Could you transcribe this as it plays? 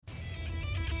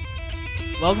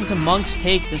Welcome to Monk's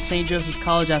Take, the St. Joseph's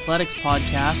College Athletics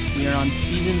podcast. We are on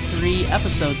Season 3,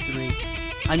 Episode 3.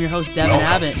 I'm your host, Devin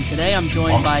Abbott, and today I'm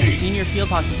joined by senior field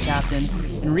hockey captain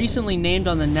and recently named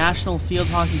on the National Field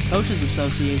Hockey Coaches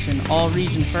Association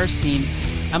All-Region First Team,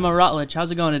 Emma Rutledge.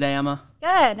 How's it going today, Emma?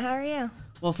 Good. How are you?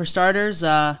 Well, for starters,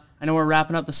 I know we're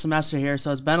wrapping up the semester here,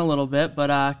 so it's been a little bit,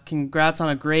 but congrats on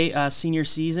a great senior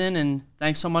season, and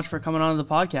thanks so much for coming on to the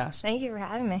podcast. Thank you for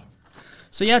having me.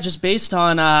 So yeah, just based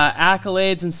on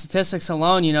accolades and statistics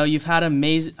alone, you know, you've had an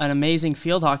amazing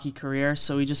field hockey career,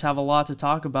 so we just have a lot to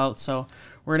talk about. So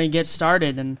we're going to get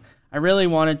started, and I really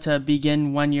wanted to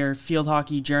begin when your field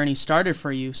hockey journey started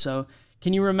for you. So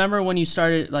can you remember when you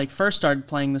first started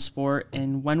playing the sport,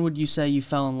 and when would you say you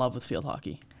fell in love with field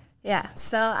hockey? Yeah,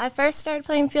 so I first started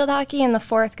playing field hockey in the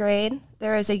 4th grade.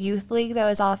 There was a youth league that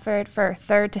was offered for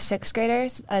 3rd to 6th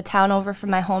graders, a town over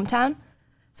from my hometown.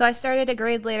 So I started a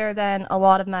grade later than a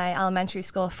lot of my elementary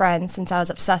school friends since I was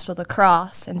obsessed with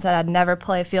lacrosse and said I'd never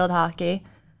play field hockey,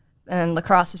 and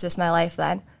lacrosse was just my life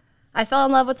then. I fell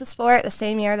in love with the sport the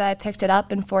same year that I picked it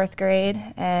up in 4th grade,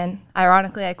 and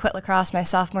ironically I quit lacrosse my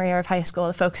sophomore year of high school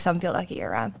to focus on field hockey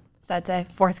year-round. So I'd say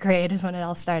 4th grade is when it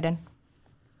all started.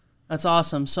 That's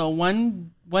awesome. So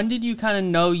when did you kind of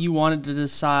know you wanted to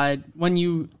decide, when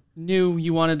you knew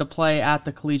you wanted to play at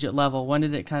the collegiate level? When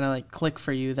did it kind of click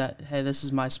for you that, hey, this is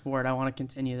my sport, I want to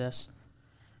continue this?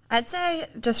 I'd say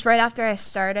just right after I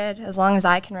started, as long as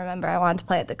I can remember, I wanted to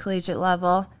play at the collegiate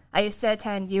level. I used to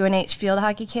attend UNH field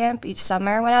hockey camp each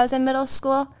summer when I was in middle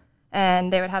school,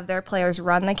 and they would have their players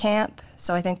run the camp.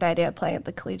 So I think the idea of playing at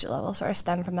the collegiate level sort of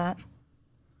stemmed from that.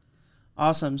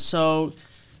 Awesome. So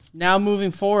now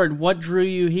moving forward, what drew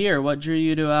you here? What drew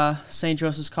you to St.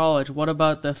 Joseph's College? What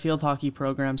about the field hockey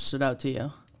program stood out to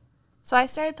you? So I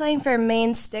started playing for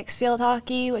Maine Sticks Field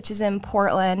Hockey, which is in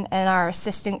Portland, and our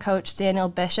assistant coach, Danielle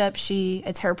Bishop,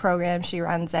 it's her program, she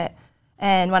runs it.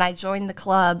 And when I joined the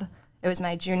club, it was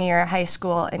my junior year of high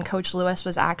school, and Coach Lewis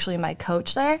was actually my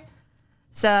coach there.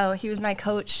 So he was my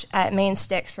coach at Maine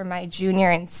Sticks for my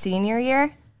junior and senior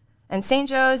year. And St.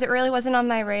 Joe's, it really wasn't on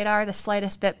my radar the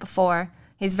slightest bit before.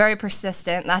 He's very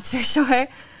persistent, that's for sure.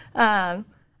 I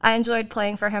enjoyed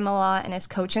playing for him a lot and his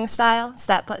coaching style,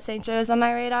 so that put St. Joe's on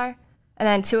my radar. And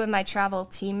then 2 of my travel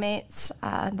teammates,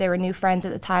 they were new friends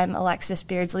at the time, Alexis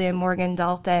Beardsley and Morgan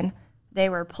Dalton. They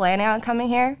were planning on coming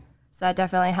here, so that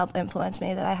definitely helped influence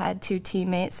me that I had 2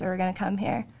 teammates that were going to come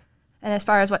here. And as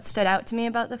far as what stood out to me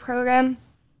about the program,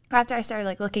 after I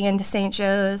started looking into St.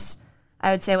 Joe's, I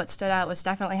would say what stood out was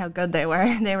definitely how good they were.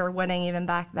 They were winning even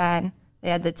back then. They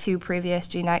had the 2 previous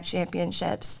G-Night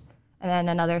championships. And then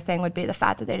another thing would be the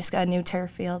fact that they just got a new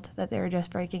turf field that they were just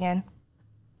breaking in.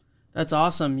 That's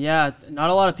awesome. Yeah,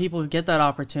 not a lot of people get that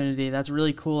opportunity. That's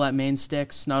really cool at Maine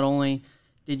Sticks. Not only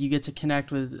did you get to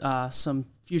connect with some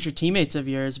future teammates of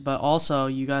yours, but also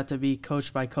you got to be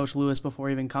coached by Coach Lewis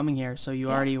before even coming here, so you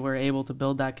already were able to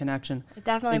build that connection. It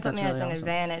definitely put me as an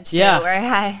advantage, too, where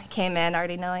I came in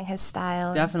already knowing his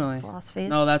style and philosophies.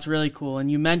 No, that's really cool. And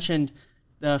you mentioned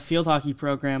the field hockey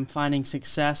program finding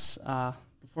success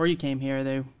before you came here.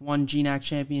 They won GNAC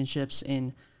championships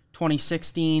in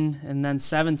 2016 and then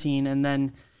 17, and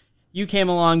then you came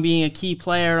along being a key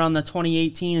player on the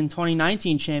 2018 and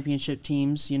 2019 championship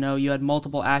teams. You know, you had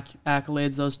multiple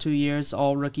accolades those 2 years,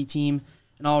 all rookie team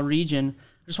and all region.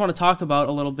 I just want to talk about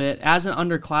a little bit, as an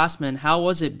underclassman, how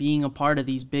was it being a part of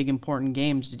these big important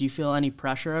games? Did you feel any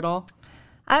pressure at all?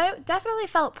 I definitely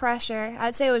felt pressure.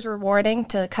 I'd say it was rewarding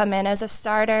to come in as a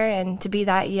starter and to be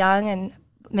that young and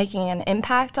making an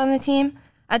impact on the team.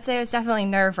 I'd say it was definitely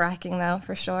nerve-wracking, though,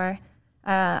 for sure.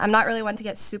 I'm not really one to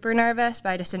get super nervous, but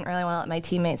I just didn't really want to let my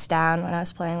teammates down when I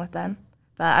was playing with them.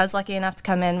 But I was lucky enough to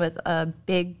come in with a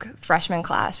big freshman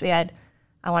class. We had,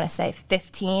 I want to say,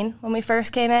 15 when we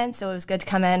first came in, so it was good to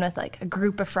come in with a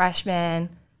group of freshmen,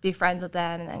 be friends with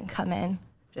them, and then come in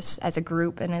just as a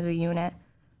group and as a unit.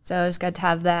 So it was good to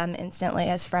have them instantly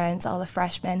as friends, all the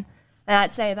freshmen. And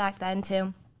I'd say back then,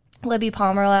 too, Libby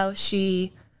Pomerleau,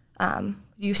 she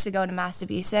used to go to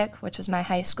Massabesic, which was my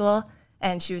high school,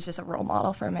 and she was just a role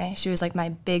model for me. She was like my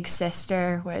big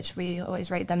sister, which we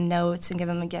always write them notes and give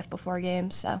them a gift before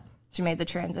games. So she made the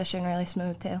transition really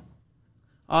smooth, too.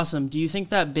 Awesome. Do you think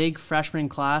that big freshman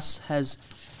class has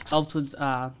helped with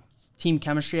team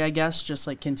chemistry, I guess, just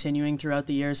continuing throughout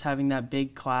the years, having that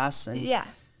big class? Yeah.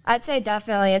 I'd say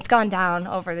definitely. It's gone down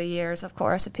over the years, of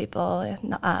course, of people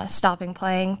stopping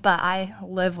playing. But I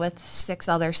live with 6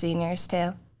 other seniors,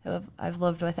 too, who I've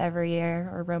lived with every year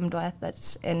or roomed with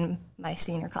that's in my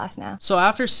senior class now. So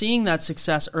after seeing that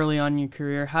success early on in your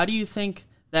career, how do you think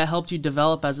that helped you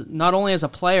develop as not only as a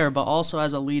player, but also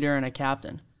as a leader and a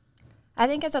captain? I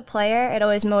think as a player, it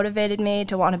always motivated me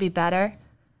to want to be better.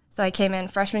 So I came in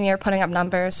freshman year putting up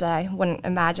numbers that I wouldn't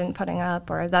imagine putting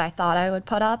up or that I thought I would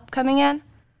put up coming in.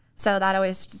 So that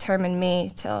always determined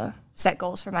me to set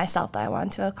goals for myself that I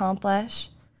wanted to accomplish.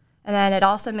 And then it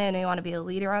also made me want to be a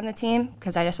leader on the team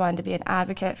because I just wanted to be an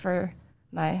advocate for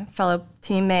my fellow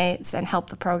teammates and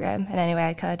help the program in any way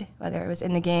I could, whether it was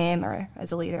in the game or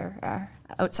as a leader or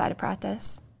outside of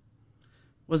practice.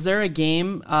 Was there a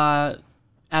game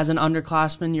as an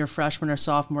underclassman your freshman or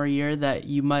sophomore year that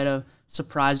you might have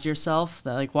surprised yourself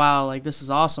that like, wow, like this is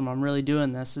awesome, I'm really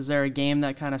doing this? Is there a game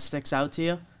that kind of sticks out to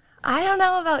you? I don't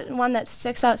know about one that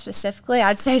sticks out specifically.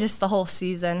 I'd say just the whole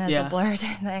season as a blurred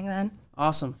thing then.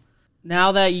 Awesome.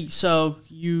 Now that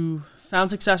you found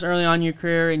success early on in your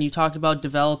career and you talked about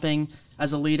developing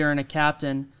as a leader and a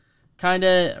captain, kind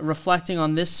of reflecting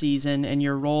on this season and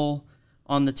your role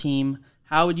on the team,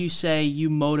 how would you say you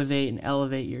motivate and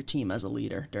elevate your team as a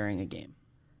leader during a game?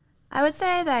 I would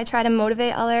say that I try to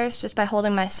motivate others just by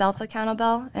holding myself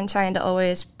accountable and trying to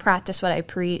always practice what I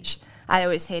preach. I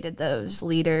always hated those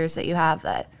leaders that you have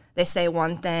that they say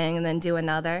one thing and then do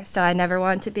another. So I never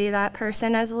want to be that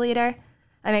person as a leader.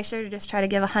 I make sure to just try to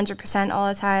give 100% all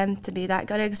the time to be that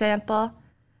good example.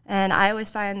 And I always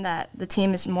find that the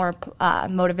team is more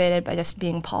motivated by just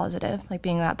being positive, like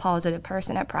being that positive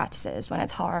person at practices when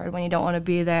it's hard, when you don't want to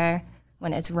be there,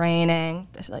 when it's raining,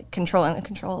 just like controlling the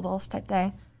controllables type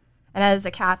thing. And as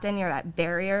a captain, you're that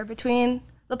barrier between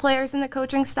the players and the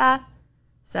coaching staff.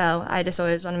 So I just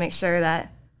always want to make sure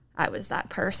that I was that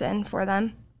person for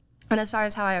them. And as far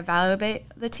as how I evaluate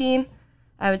the team,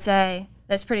 I would say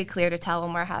it's pretty clear to tell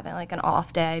when we're having like an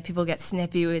off day. People get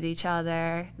snippy with each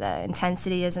other. The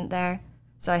intensity isn't there.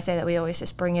 So I say that we always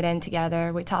just bring it in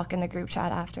together. We talk in the group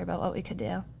chat after about what we could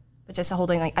do. But just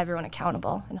holding like everyone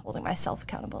accountable and holding myself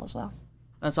accountable as well.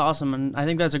 That's awesome. And I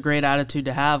think that's a great attitude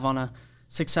to have on a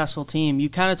successful team. You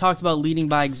kind of talked about leading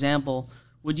by example.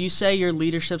 Would you say your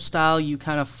leadership style, you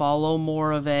kind of follow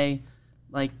more of a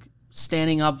like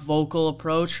standing up vocal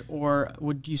approach, or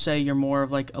would you say you're more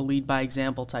of like a lead by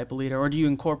example type of leader, or do you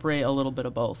incorporate a little bit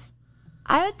of both?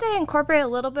 I would say incorporate a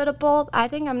little bit of both. I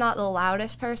think I'm not the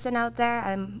loudest person out there.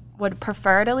 I would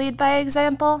prefer to lead by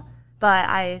example, but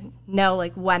I know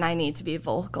like when I need to be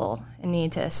vocal and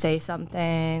need to say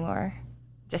something or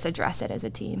just address it as a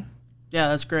team. Yeah,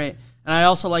 that's great. And I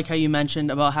also like how you mentioned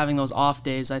about having those off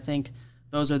days. I think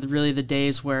those are really the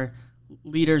days where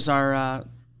leaders are.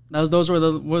 Those are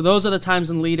the times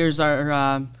when leaders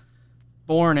are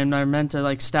born and are meant to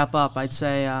like step up. I'd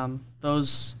say in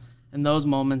those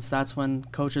moments, that's when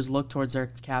coaches look towards their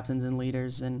captains and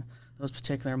leaders in those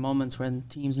particular moments when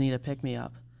teams need a pick me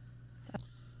up.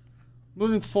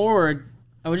 Moving forward,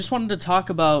 I just wanted to talk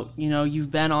about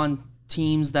you've been on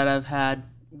teams that have had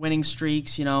winning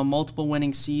streaks, multiple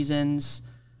winning seasons,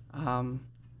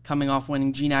 coming off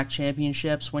winning GNAC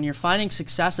championships. When you're finding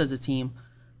success as a team,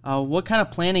 what kind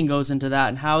of planning goes into that,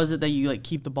 and how is it that you like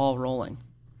keep the ball rolling?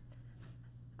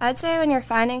 I'd say when you're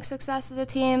finding success as a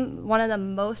team, one of the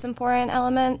most important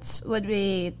elements would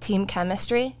be team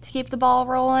chemistry to keep the ball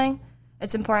rolling.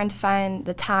 It's important to find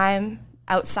the time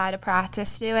outside of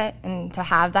practice to do it and to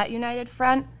have that united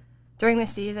front. During the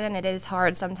season, it is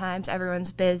hard sometimes.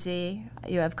 Everyone's busy.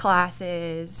 You have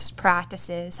classes,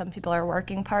 practices. Some people are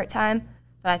working part-time,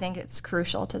 but I think it's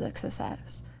crucial to the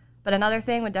success. But another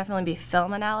thing would definitely be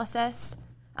film analysis.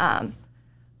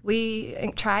 We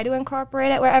try to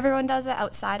incorporate it where everyone does it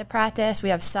outside of practice. We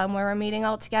have some where we're meeting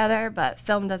all together, but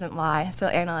film doesn't lie. So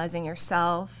analyzing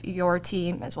yourself, your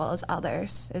team, as well as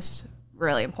others is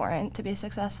really important to be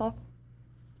successful.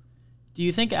 Do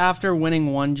you think after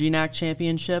winning one GNAC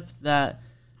championship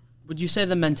would you say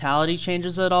the mentality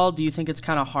changes at all? Do you think it's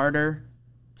kind of harder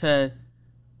to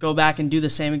go back and do the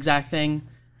same exact thing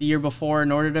the year before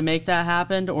in order to make that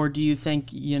happen? Or do you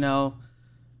think, how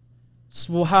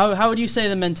would you say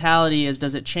the mentality is?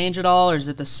 Does it change at all, or is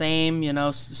it the same,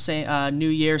 new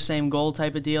year, same goal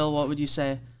type of deal? What would you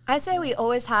say? I'd say we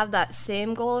always have that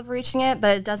same goal of reaching it,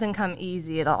 but it doesn't come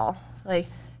easy at all. Like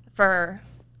for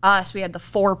us, we had the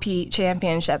 4-peat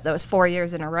championship that was 4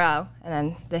 years in a row, and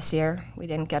then this year we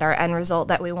didn't get our end result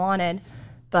that we wanted.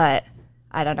 But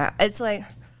I don't know. It's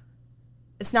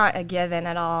not a given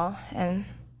at all, and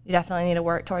you definitely need to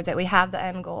work towards it. We have the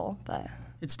end goal, but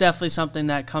it's definitely something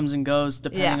that comes and goes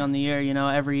depending on the year.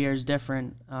 Every year is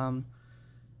different.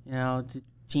 The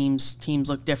teams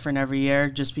look different every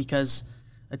year. Just because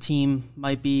a team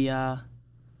might be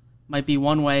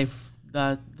one way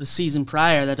the season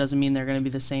prior, that doesn't mean they're going to be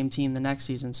the same team the next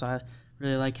season. So I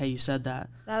really like how you said that.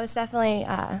 That was definitely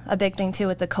a big thing too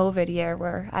with the COVID year,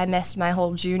 where I missed my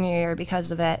whole junior year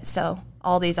because of it. So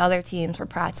all these other teams were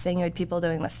practicing. You had people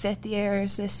doing the 5th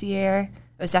years this year.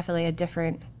 It was definitely a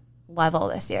different level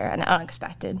this year, an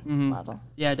unexpected level.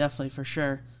 Yeah, definitely, for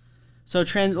sure. So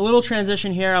a little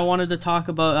transition here. I wanted to talk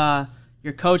about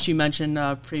your coach you mentioned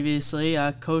previously,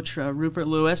 Coach Rupert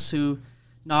Lewis, who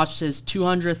notched his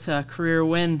 200th career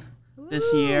win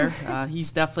this year.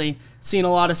 He's definitely seen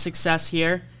a lot of success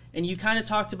here. And you kind of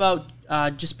talked about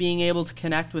just being able to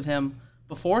connect with him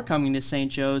before coming to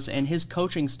St. Joe's and his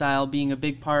coaching style being a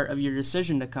big part of your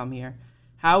decision to come here.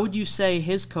 How would you say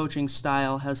his coaching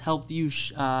style has helped you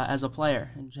as a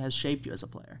player and has shaped you as a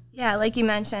player? Yeah, like you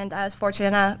mentioned, I was fortunate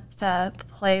enough to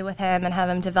play with him and have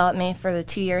him develop me for the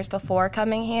 2 years before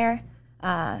coming here.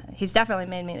 He's definitely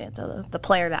made me into the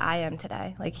player that I am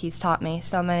today. Like, he's taught me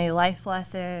so many life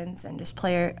lessons and just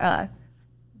player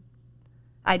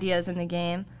ideas in the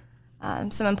game.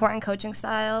 Some important coaching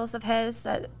styles of his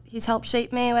that he's helped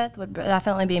shape me with would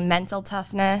definitely be mental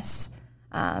toughness.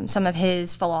 Some of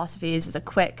his philosophies is a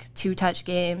quick 2-touch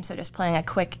game, so just playing a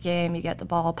quick game, you get the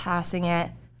ball, passing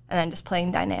it, and then just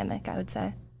playing dynamic, I would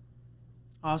say.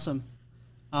 Awesome.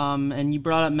 And you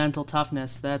brought up mental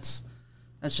toughness. That's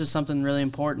just something really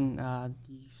important.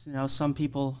 Some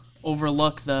people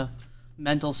overlook the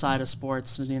mental side of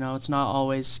sports. It's not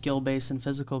always skill-based and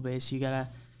physical-based. You gotta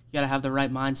have the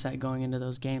right mindset going into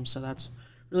those games. So that's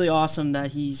really awesome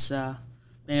that he's been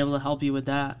able to help you with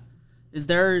that. Is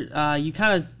there, you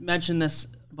kind of mentioned this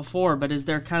before, but is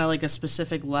there kind of like a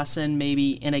specific lesson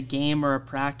maybe in a game or a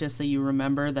practice that you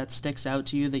remember that sticks out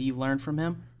to you that you've learned from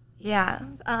him? Yeah,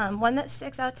 one that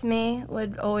sticks out to me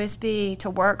would always be to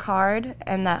work hard,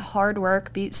 and that hard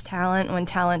work beats talent when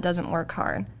talent doesn't work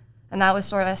hard. And that was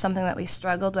sort of something that we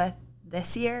struggled with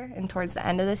this year and towards the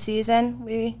end of the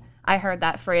season. I heard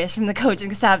that phrase from the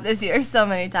coaching staff this year so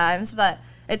many times, but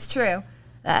it's true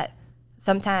that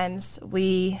sometimes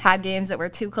we had games that were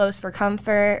too close for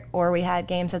comfort, or we had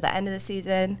games at the end of the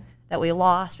season that we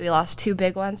lost. We lost 2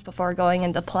 big ones before going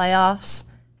into playoffs,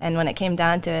 and when it came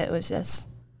down to it, it was just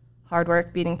hard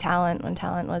work beating talent when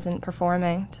talent wasn't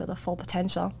performing to the full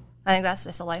potential. I think that's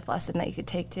just a life lesson that you could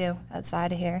take too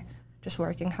outside of here, just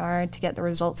working hard to get the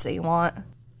results that you want.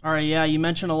 All right, yeah, you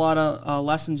mentioned a lot of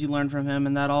lessons you learned from him,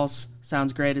 and that all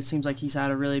sounds great. It seems like he's had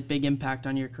a really big impact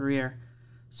on your career.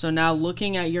 So now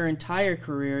looking at your entire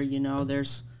career,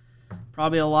 there's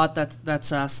probably a lot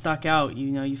that's stuck out.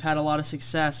 You've had a lot of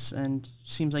success, and it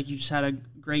seems like you just had a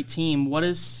great team. What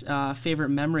is a favorite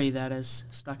memory that has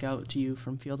stuck out to you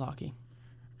from field hockey?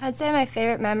 I'd say my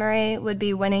favorite memory would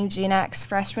be winning GNAC's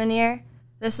freshman year.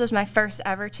 This was my first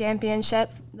ever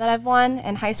championship that I've won.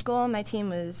 In high school, my team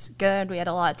was good. We had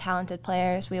a lot of talented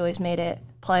players. We always made it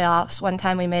playoffs. One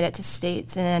time we made it to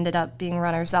states and ended up being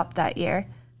runners-up that year.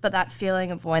 But that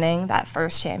feeling of winning that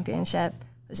first championship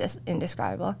was just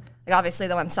indescribable. Like, obviously,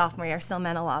 the one sophomore year still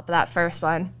meant a lot, but that first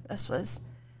one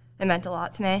it meant a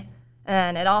lot to me.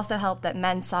 And it also helped that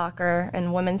men's soccer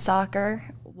and women's soccer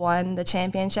won the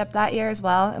championship that year as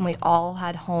well, and we all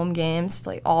had home games,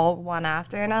 like all one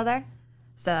after another.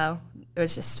 So it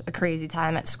was just a crazy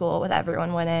time at school with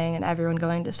everyone winning and everyone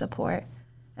going to support.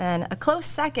 And a close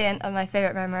second of my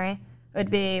favorite memory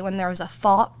would be when there was a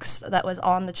fox that was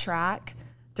on the track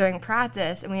during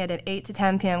practice, and we had an 8 to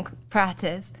 10 p.m.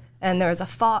 practice, and there was a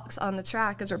fox on the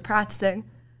track as we're practicing.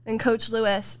 And Coach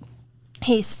Lewis,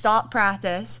 he stopped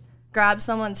practice, grabbed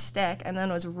someone's stick, and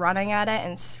then was running at it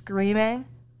and screaming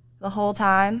the whole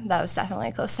time. That was definitely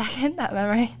a close second, that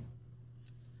memory.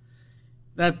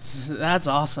 That's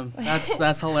awesome.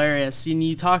 That's hilarious.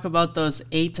 You talk about those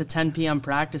 8 to 10 p.m.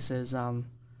 practices. I'm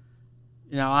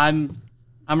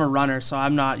a runner, so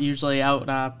I'm not usually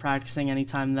out practicing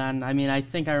anytime then. I mean, I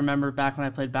think I remember back when I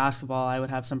played basketball, I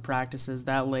would have some practices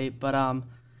that late. But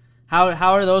how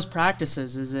are those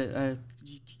practices? Is it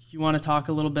you want to talk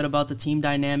a little bit about the team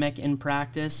dynamic in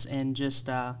practice and just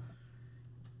kind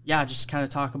of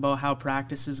talk about how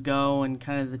practices go and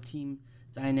kind of the team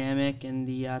dynamic and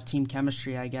the team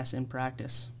chemistry, I guess, in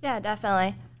practice? Yeah,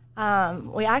 definitely.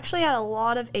 We actually had a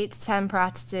lot of 8 to 10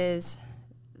 practices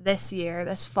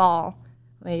this fall.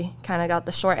 We kind of got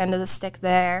the short end of the stick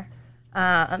there.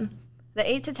 The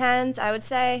 8 to 10s, I would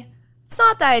say, it's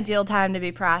not the ideal time to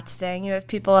be practicing. You have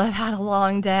people who have had a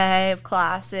long day of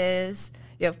classes.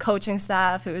 You have coaching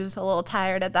staff who's a little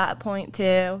tired at that point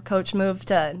too. Coach moved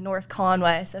to North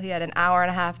Conway, so he had an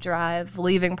hour-and-a-half drive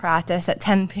leaving practice at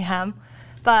 10 p.m.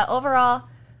 But overall,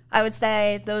 I would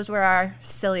say those were our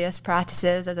silliest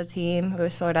practices as a team. It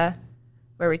was sort of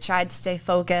where we tried to stay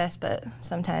focused, but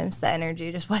sometimes the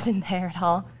energy just wasn't there at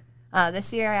all.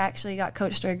 This year, I actually got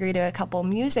Coach to agree to a couple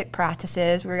music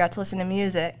practices where we got to listen to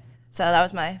music. So that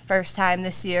was my first time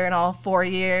this year in all 4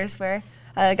 years where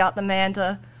I got the man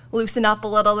to loosen up a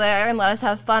little there and let us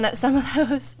have fun at some of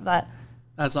those. But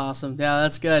that's awesome. Yeah,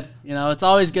 that's good. You know, it's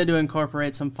always good to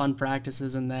incorporate some fun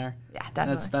practices in there. Yeah,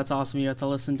 definitely. That's awesome. You got to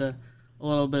listen to a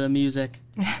little bit of music.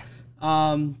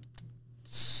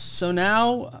 So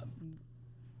now,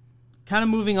 kind of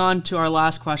moving on to our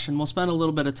last question. We'll spend a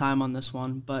little bit of time on this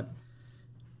one, but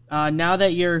now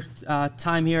that your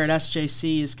time here at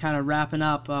SJC is kind of wrapping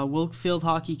up, will field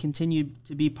hockey continue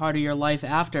to be part of your life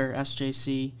after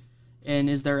SJC? And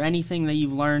is there anything that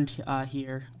you've learned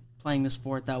here playing the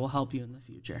sport that will help you in the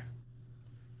future?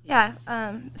 Yeah,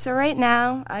 so right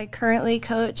now I currently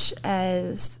coach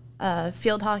as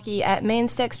field hockey at Maine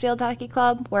Sticks Field Hockey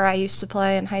Club, where I used to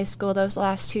play in high school those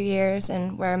last 2 years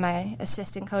and where my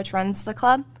assistant coach runs the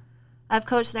club. I've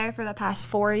coached there for the past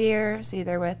 4 years,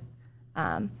 either with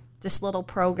just little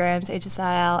programs,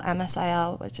 HSIL,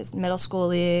 MSIL, which is middle school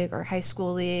league or high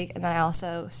school league, and then I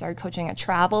also started coaching a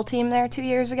travel team there 2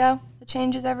 years ago. It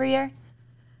changes every year.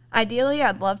 Ideally,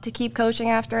 I'd love to keep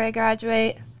coaching after I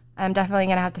graduate. I'm definitely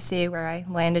going to have to see where I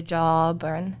land a job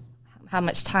or how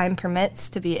much time permits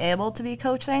to be able to be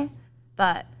coaching.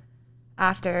 But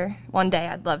after one day,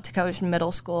 I'd love to coach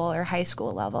middle school or high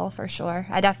school level for sure.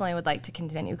 I definitely would like to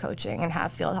continue coaching and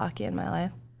have field hockey in my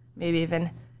life. Maybe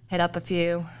even hit up a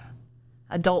few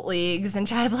adult leagues and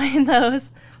try to play in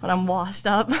those when I'm washed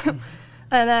up.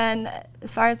 And then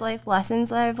as far as life lessons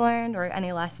that I've learned or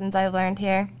any lessons I've learned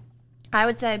here, I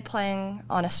would say playing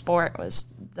on a sport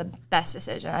was the best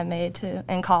decision I made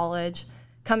in college.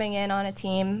 Coming in on a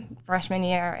team freshman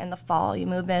year in the fall, you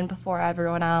move in before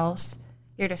everyone else.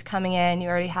 You're just coming in. You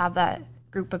already have that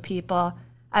group of people.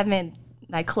 I've made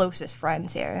my closest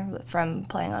friends here from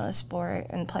playing on a sport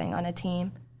and playing on a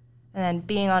team. And then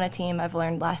being on a team, I've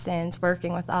learned lessons,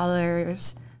 working with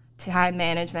others. Time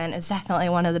management is definitely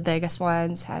one of the biggest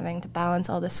ones, having to balance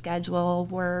all the schedule,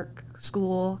 work,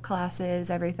 school,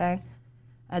 classes, everything.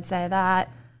 I'd say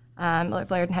that. I've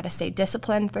learned how to stay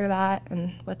disciplined through that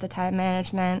and with the time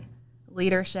management,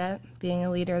 leadership, being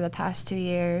a leader the past 2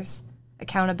 years,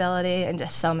 accountability, and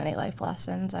just so many life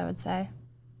lessons, I would say.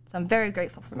 So I'm very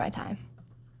grateful for my time.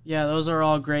 Yeah, those are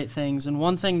all great things. And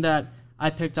one thing that I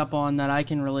picked up on that I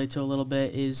can relate to a little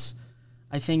bit is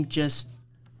I think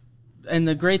and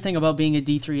the great thing about being a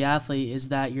D3 athlete is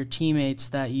that your teammates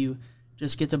that you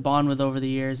just get to bond with over the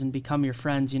years and become your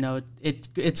friends, you know,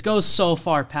 it goes so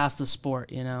far past the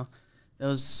sport, you know.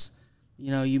 Those,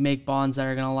 you know, you make bonds that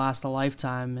are going to last a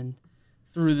lifetime, and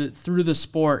through the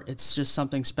sport, it's just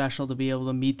something special to be able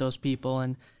to meet those people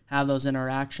and have those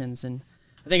interactions. And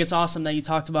I think it's awesome that you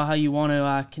talked about how you want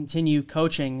to continue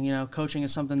coaching. You know, coaching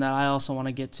is something that I also want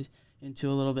to get into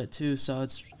a little bit too. So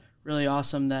it's really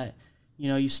awesome that, you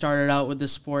know, you started out with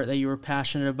this sport that you were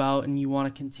passionate about and you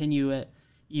want to continue it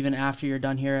even after you're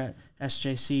done here at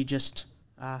SJC, just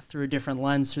through a different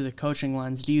lens, through the coaching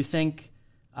lens. Do you think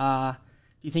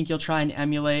you'll try and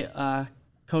emulate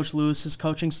Coach Lewis's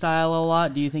coaching style a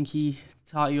lot? Do you think he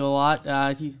taught you a lot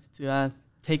to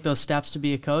take those steps to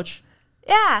be a coach?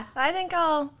 Yeah, I think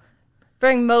I'll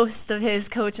bring most of his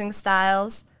coaching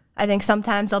styles. I think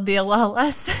sometimes I'll be a little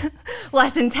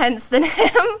less intense than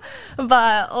him,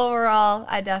 but overall,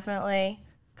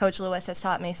 Coach Lewis has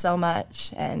taught me so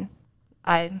much, and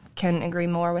I couldn't agree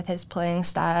more with his playing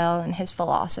style and his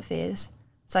philosophies.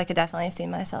 So I could definitely see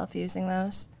myself using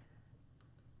those.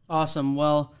 Awesome.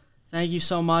 Well, thank you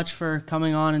so much for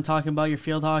coming on and talking about your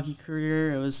field hockey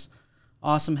career. It was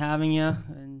awesome having you,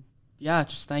 and yeah,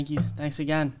 just thank you. Thanks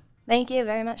again. Thank you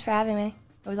very much for having me.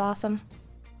 It was awesome.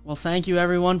 Well, thank you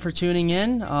everyone for tuning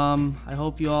in. I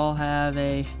hope you all have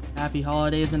a happy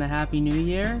holidays and a happy new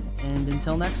year. And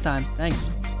until next time, thanks.